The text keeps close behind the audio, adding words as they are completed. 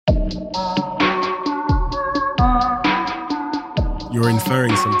You're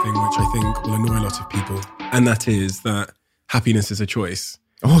inferring something which I think will annoy a lot of people, and that is that happiness is a choice.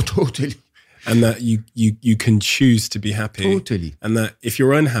 Oh, totally. And that you can choose to be happy. Totally. And that if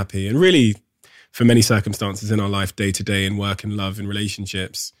you're unhappy, and really for many circumstances in our life, day to day, in work and love and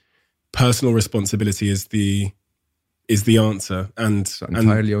relationships, personal responsibility is the answer. And it's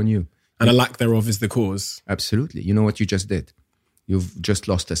entirely on you. And a lack thereof is the cause. Absolutely. You know what you just did? You've just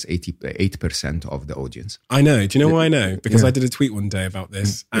lost us 88% of the audience. I know. Do you know why I know? Because I did a tweet one day about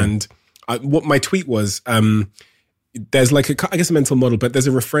this. And what my tweet was, there's like a mental model, but there's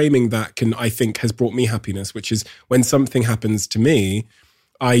a reframing that I think has brought me happiness, which is when something happens to me,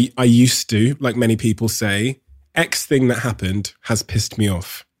 I used to, like many people say, X thing that happened has pissed me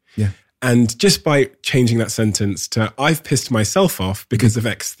off. Yeah. And just by changing that sentence to I've pissed myself off because of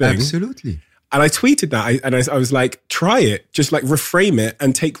X thing. Absolutely. And I tweeted that, I was like, try it, just like reframe it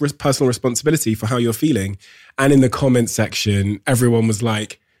and take personal responsibility for how you're feeling. And in the comments section, everyone was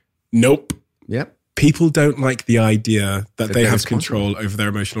like, nope. Yep. People don't like the idea that they have control over their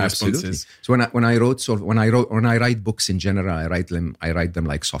emotional responses. So when I write books in general, I write them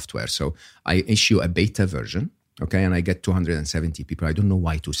like software. So I issue a beta version. Okay, and I get 270 people. I don't know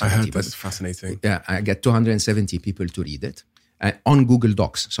why 270. I heard that's fascinating. Yeah, I get 270 people to read it on Google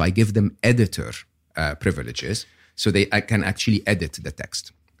Docs. So I give them editor privileges, so I can actually edit the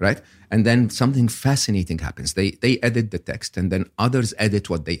text, right? And then something fascinating happens. They edit the text, and then others edit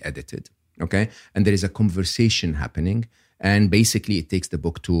what they edited. Okay, and there is a conversation happening, and basically it takes the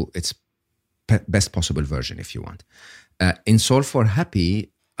book to its best possible version, if you want. In Solve for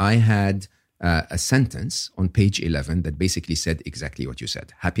Happy, I had a sentence on page 11 that basically said exactly what you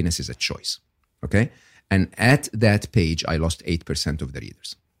said. Happiness is a choice. Okay. And at that page, I lost 8% of the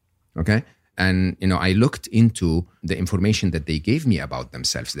readers. Okay. And, I looked into the information that they gave me about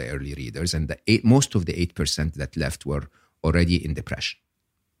themselves, the early readers, and most of the 8% that left were already in depression.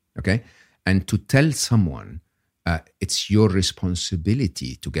 Okay. And to tell someone, it's your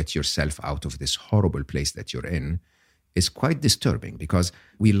responsibility to get yourself out of this horrible place that you're in, is quite disturbing, because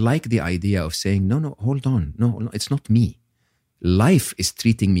we like the idea of saying, no, hold on. No, it's not me. Life is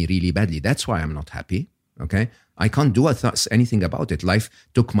treating me really badly. That's why I'm not happy. Okay. I can't do anything about it. Life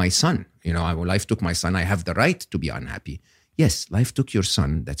took my son. Life took my son. I have the right to be unhappy. Yes, life took your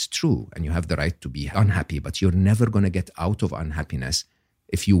son. That's true. And you have the right to be unhappy, but you're never going to get out of unhappiness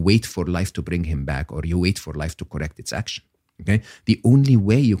if you wait for life to bring him back, or you wait for life to correct its action. Okay. The only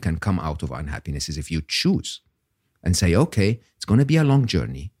way you can come out of unhappiness is if you choose and say, okay, it's going to be a long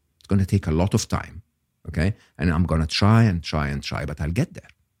journey. It's going to take a lot of time, okay? And I'm going to try, but I'll get there.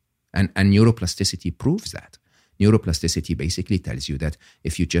 And neuroplasticity proves that. Neuroplasticity basically tells you that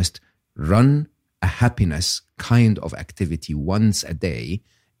if you just run a happiness kind of activity once a day,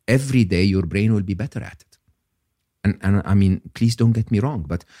 every day your brain will be better at it. And I mean, please don't get me wrong,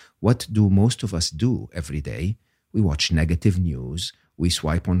 but what do most of us do every day? We watch negative news, we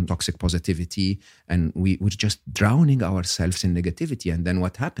swipe on toxic positivity, and we're just drowning ourselves in negativity. And then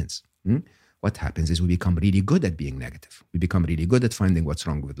what happens? What happens is we become really good at being negative. We become really good at finding what's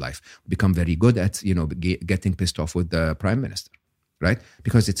wrong with life. We become very good at, getting pissed off with the prime minister, right?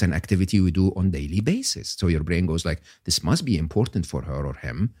 Because it's an activity we do on a daily basis. So your brain goes like, this must be important for her or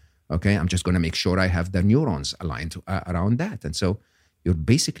him. Okay, I'm just going to make sure I have the neurons aligned around that. And so we're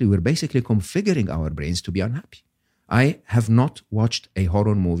basically configuring our brains to be unhappy. I have not watched a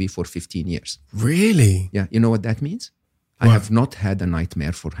horror movie for 15 years. Really? Yeah. You know what that means? What? I have not had a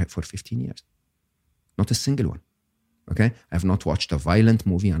nightmare for 15 years. Not a single one. Okay? I have not watched a violent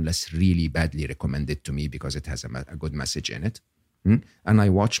movie unless really badly recommended to me because it has a good message in it. And I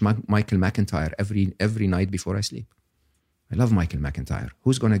watch Michael McIntyre every night before I sleep. I love Michael McIntyre.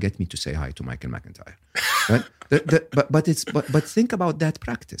 Who's going to get me to say hi to Michael McIntyre? Right? But think about that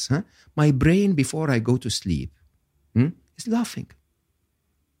practice. Huh? My brain, before I go to sleep, is laughing.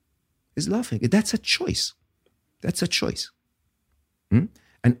 That's a choice.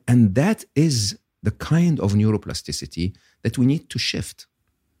 And that is the kind of neuroplasticity that we need to shift.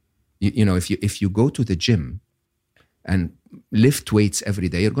 If you go to the gym and lift weights every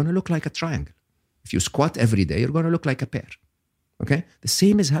day, you're going to look like a triangle. If you squat every day, you're going to look like a pear. Okay? The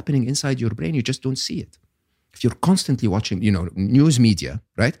same is happening inside your brain. You just don't see it. If you're constantly watching, news media,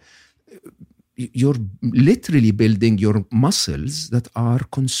 right? You're literally building your muscles that are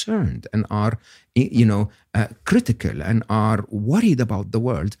concerned and are, critical and are worried about the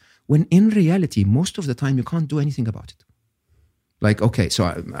world, when in reality, most of the time, you can't do anything about it. Like, okay, so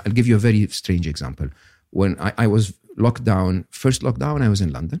I'll give you a very strange example. When I was locked down, first lockdown, I was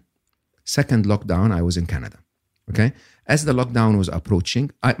in London. Second lockdown, I was in Canada. Okay. As the lockdown was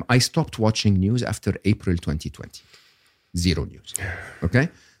approaching, I stopped watching news after April 2020. Zero news. Okay.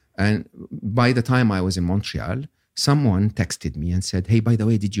 And by the time I was in Montreal, someone texted me and said, hey, by the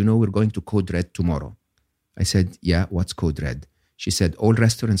way, did you know we're going to Code Red tomorrow? I said, yeah, what's Code Red? She said, all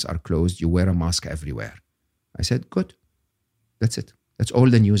restaurants are closed. You wear a mask everywhere. I said, good. That's it. That's all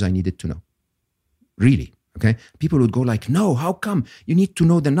the news I needed to know. Really. Okay. People would go like, no, how come? You need to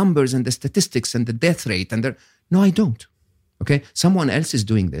know the numbers and the statistics and the death rate. No, I don't. Okay. Someone else is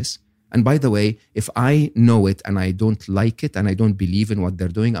doing this. And by the way, if I know it and I don't like it and I don't believe in what they're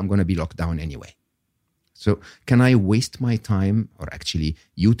doing, I'm going to be locked down anyway. So can I waste my time or actually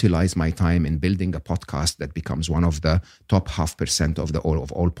utilize my time in building a podcast that becomes one of the top 0.5%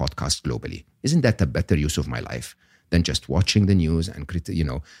 of all podcasts globally? Isn't that a better use of my life than just watching the news and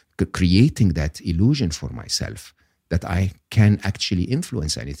creating that illusion for myself that I can actually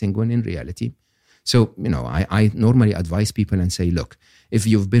influence anything when in reality? So, I normally advise people and say, look, if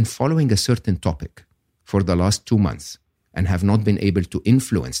you've been following a certain topic for the last 2 months and have not been able to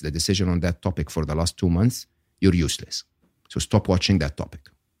influence the decision on that topic for the last 2 months, you're useless. So stop watching that topic,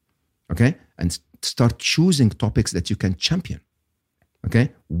 okay? And start choosing topics that you can champion,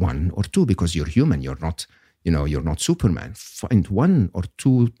 okay? 1 or 2, because you're human. You're not, you're not Superman. Find 1 or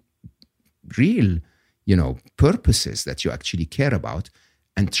 2 real, purposes that you actually care about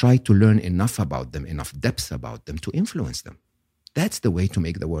and try to learn enough about them, enough depth about them to influence them. That's the way to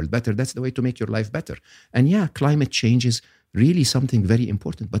make the world better. That's the way to make your life better. And yeah, climate change is really something very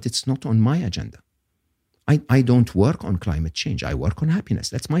important, but it's not on my agenda. I don't work on climate change. I work on happiness.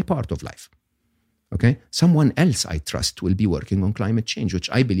 That's my part of life. Okay? Someone else I trust will be working on climate change, which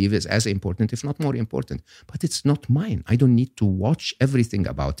I believe is as important, if not more important. But it's not mine. I don't need to watch everything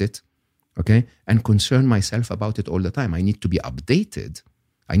about it, okay, and concern myself about it all the time. I need to be updated.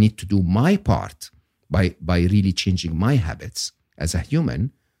 I need to do my part by really changing my habits as a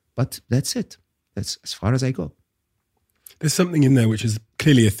human, but that's it. That's as far as I go. There's something in there which is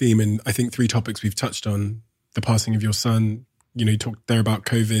clearly a theme in, I think, 3 topics we've touched on: the passing of your son, you talked there about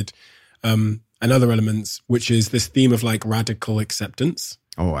COVID, and other elements, which is this theme of like radical acceptance.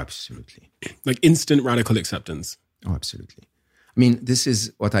 Oh, absolutely. Like instant radical acceptance. Oh, absolutely. I mean, this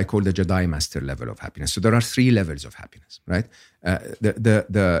is what I call the Jedi Master level of happiness. So there are 3 levels of happiness, right?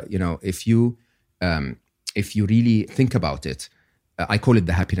 If you really think about it, I call it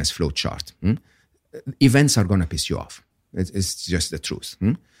the happiness flow chart. Events are going to piss you off. It's just the truth.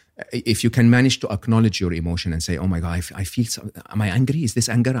 If you can manage to acknowledge your emotion and say, "Oh my God, I feel. Am I angry? Is this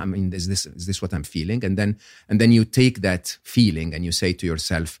anger? I mean, is this what I'm feeling?" And then you take that feeling and you say to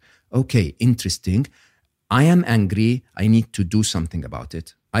yourself, "Okay, interesting. I am angry. I need to do something about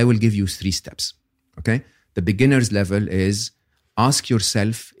it." I will give you 3 steps. Okay. The beginner's level is ask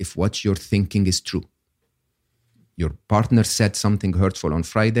yourself if what you're thinking is true. Your partner said something hurtful on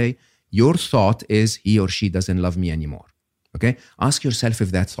Friday. Your thought is he or she doesn't love me anymore. Okay? Ask yourself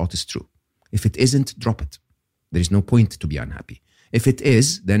if that thought is true. If it isn't, drop it. There is no point to be unhappy. If it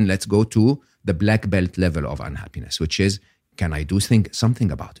is, then let's go to the black belt level of unhappiness, which is, can I do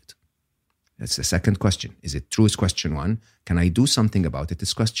something about it? That's the second question. Is it true? Is question 1. Can I do something about it?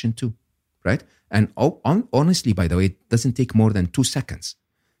 Is question 2. Right? And honestly, by the way, it doesn't take more than 2 seconds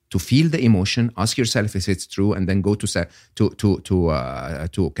to feel the emotion, ask yourself if it's true, and then go to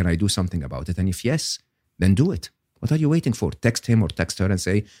can I do something about it? And if yes, then do it. What are you waiting for? Text him or text her and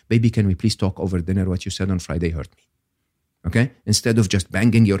say, "Baby, can we please talk over dinner? What you said on Friday hurt me." Okay? Instead of just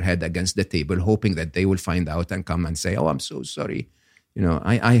banging your head against the table, hoping that they will find out and come and say, "Oh, I'm so sorry.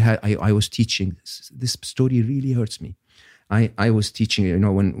 I was teaching. This story really hurts me. I was teaching,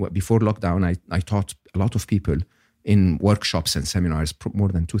 when before lockdown, I taught a lot of people in workshops and seminars, more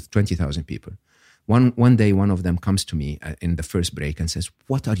than 20,000 people. One day, one of them comes to me in the first break and says,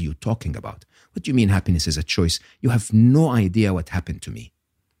 "What are you talking about? What do you mean happiness is a choice? You have no idea what happened to me."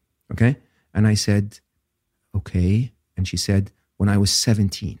 Okay? And I said, "Okay." And she said, "When I was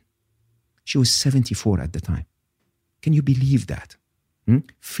 17, she was 74 at the time. Can you believe that?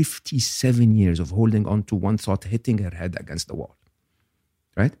 57 years of holding on to one thought, hitting her head against the wall."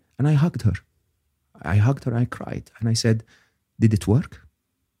 Right? And I hugged her. I cried. And I said, "Did it work?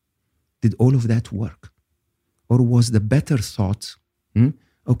 Did all of that work? Or was the better thought,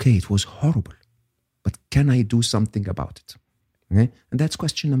 okay, it was horrible, but can I do something about it?" Okay? And that's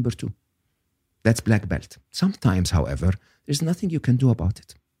question number 2. That's black belt. Sometimes, however, there's nothing you can do about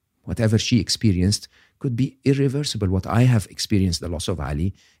it. Whatever she experienced could be irreversible. What I have experienced, the loss of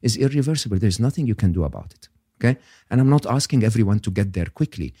Ali, is irreversible. There's nothing you can do about it. Okay? And I'm not asking everyone to get there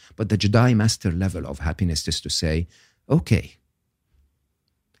quickly, but the Jedi Master level of happiness is to say, okay,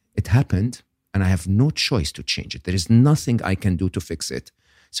 it happened. and I have no choice to change it. There is nothing I can do to fix it.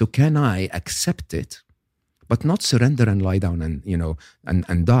 So can I accept it, but not surrender and lie down and,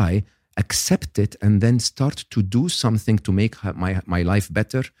 and die? Accept it and then start to do something to make my life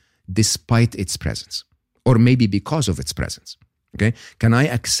better despite its presence, or maybe because of its presence. Okay? Can I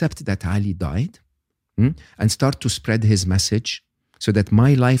accept that Ali died and start to spread his message so that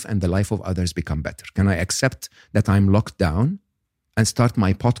my life and the life of others become better? Can I accept that I'm locked down and start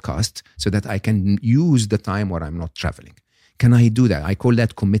my podcast so that I can use the time where I'm not traveling? Can I do that? I call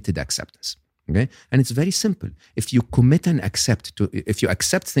that committed acceptance. Okay? And it's very simple. If you commit and if you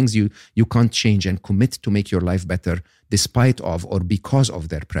accept things you can't change and commit to make your life better despite of or because of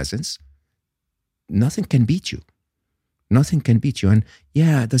their presence, nothing can beat you. Nothing can beat you. And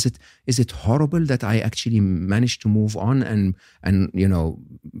yeah, is it horrible that I actually managed to move on and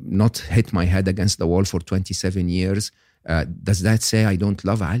not hit my head against the wall for 27 years? Does that say I don't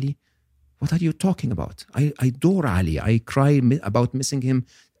love Ali? What are you talking about? I adore Ali. I cry about missing him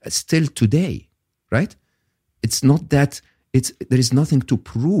still today, right? It's not that there is nothing to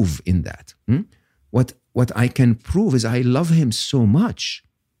prove in that. What I can prove is I love him so much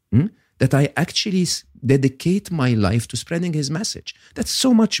that I actually dedicate my life to spreading his message. That's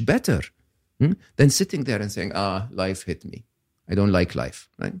so much better than sitting there and saying, life hit me. I don't like life,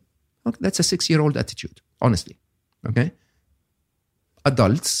 right? Okay, that's a 6-year-old attitude, honestly, okay?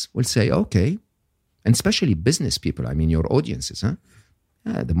 Adults will say, okay, and especially business people, I mean your audiences,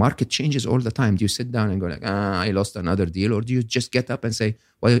 the market changes all the time. Do you sit down and go like, I lost another deal? Or do you just get up and say,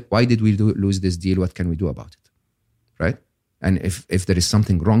 why did we lose this deal? What can we do about it, right? And if there is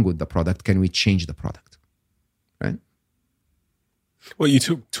something wrong with the product, can we change the product, right? What you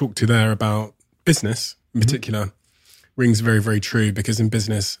talked to there about business in particular rings very, very true, because in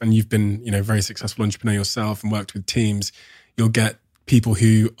business, and you've been, a very successful entrepreneur yourself and worked with teams, you'll get people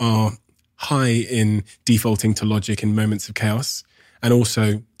who are high in defaulting to logic in moments of chaos and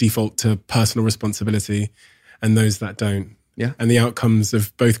also default to personal responsibility, and those that don't. Yeah. And the outcomes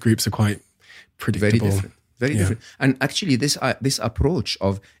of both groups are quite predictable. Very different. And actually this approach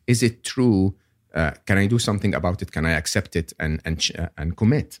of, is it true? Can I do something about it? Can I accept it and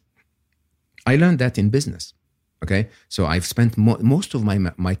commit? I learned that in business. Okay. So I've spent most of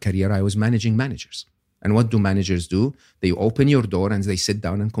my career, I was managing managers. And what do managers do? They open your door and they sit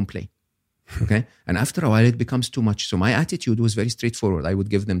down and complain. Okay. And after a while, it becomes too much. So my attitude was very straightforward. I would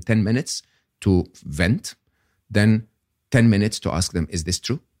give them 10 minutes to vent, then 10 minutes to ask them, is this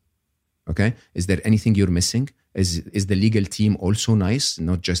true? Okay. Is there anything you're missing? Is the legal team also nice,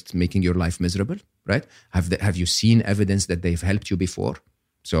 not just making your life miserable, right? Have you seen evidence that they've helped you before?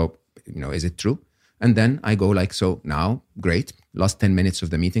 So, is it true? And then I go like, so now, great, last 10 minutes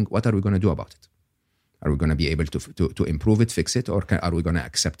of the meeting, what are we going to do about it? Are we going to be able to improve it, fix it, or are we going to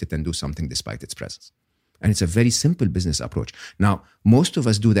accept it and do something despite its presence? And it's a very simple business approach. Now, most of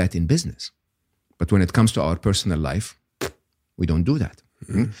us do that in business. But when it comes to our personal life, we don't do that.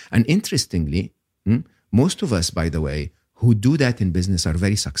 Mm-hmm. And interestingly, most of us, by the way, who do that in business are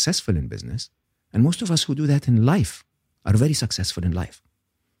very successful in business. And most of us who do that in life are very successful in life.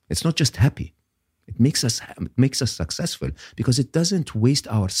 It's not just happy. It makes us successful because it doesn't waste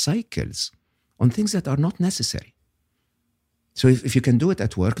our cycles on things that are not necessary. So if you can do it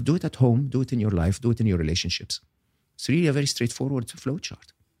at work, do it at home, do it in your life, do it in your relationships. It's really a very straightforward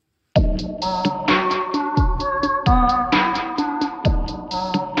flowchart.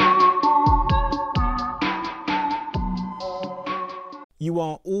 You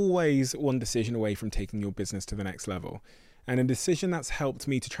are always one decision away from taking your business to the next level. And a decision that's helped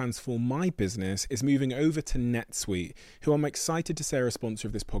me to transform my business is moving over to NetSuite, who I'm excited to say are a sponsor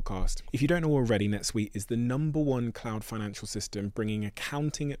of this podcast. If you don't know already, NetSuite is the #1 cloud financial system, bringing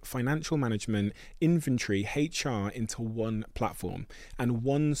accounting, financial management, inventory, HR into one platform and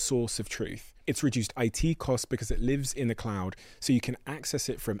one source of truth. It's reduced IT costs because it lives in the cloud, so you can access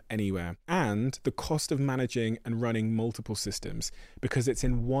it from anywhere. And the cost of managing and running multiple systems because it's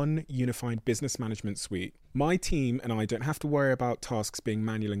in one unified business management suite. My team and I don't have to worry about tasks being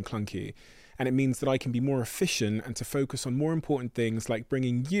manual and clunky. And it means that I can be more efficient and to focus on more important things like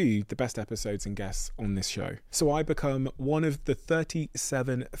bringing you the best episodes and guests on this show. So I become one of the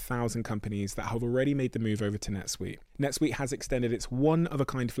 37,000 companies that have already made the move over to NetSuite. NetSuite has extended its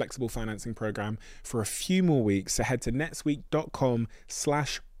one-of-a-kind flexible financing program for a few more weeks. So head to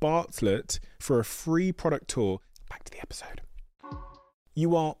netsuite.com/Bartlett for a free product tour. Back to the episode.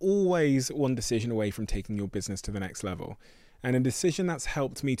 You are always one decision away from taking your business to the next level. And a decision that's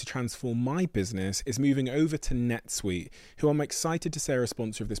helped me to transform my business is moving over to NetSuite, who I'm excited to say are a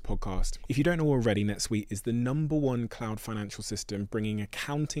sponsor of this podcast. If you don't know already, NetSuite is the #1 cloud financial system, bringing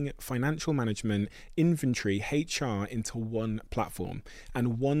accounting, financial management, inventory, HR into one platform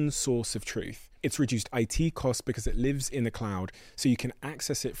and one source of truth. It's reduced IT costs because it lives in the cloud, so you can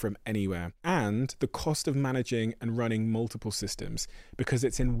access it from anywhere. And the cost of managing and running multiple systems because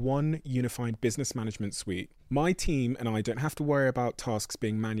it's in one unified business management suite. My team and I don't have to worry about tasks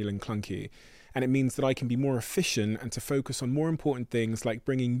being manual and clunky. And it means that I can be more efficient and to focus on more important things like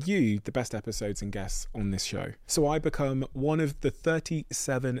bringing you the best episodes and guests on this show. So I become one of the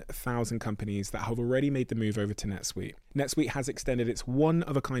 37,000 companies that have already made the move over to NetSuite. NetSuite has extended its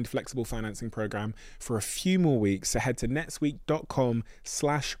one-of-a-kind flexible financing program for a few more weeks. So head to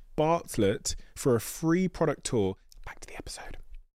netsuite.com/Bartlett for a free product tour. Back to the episode.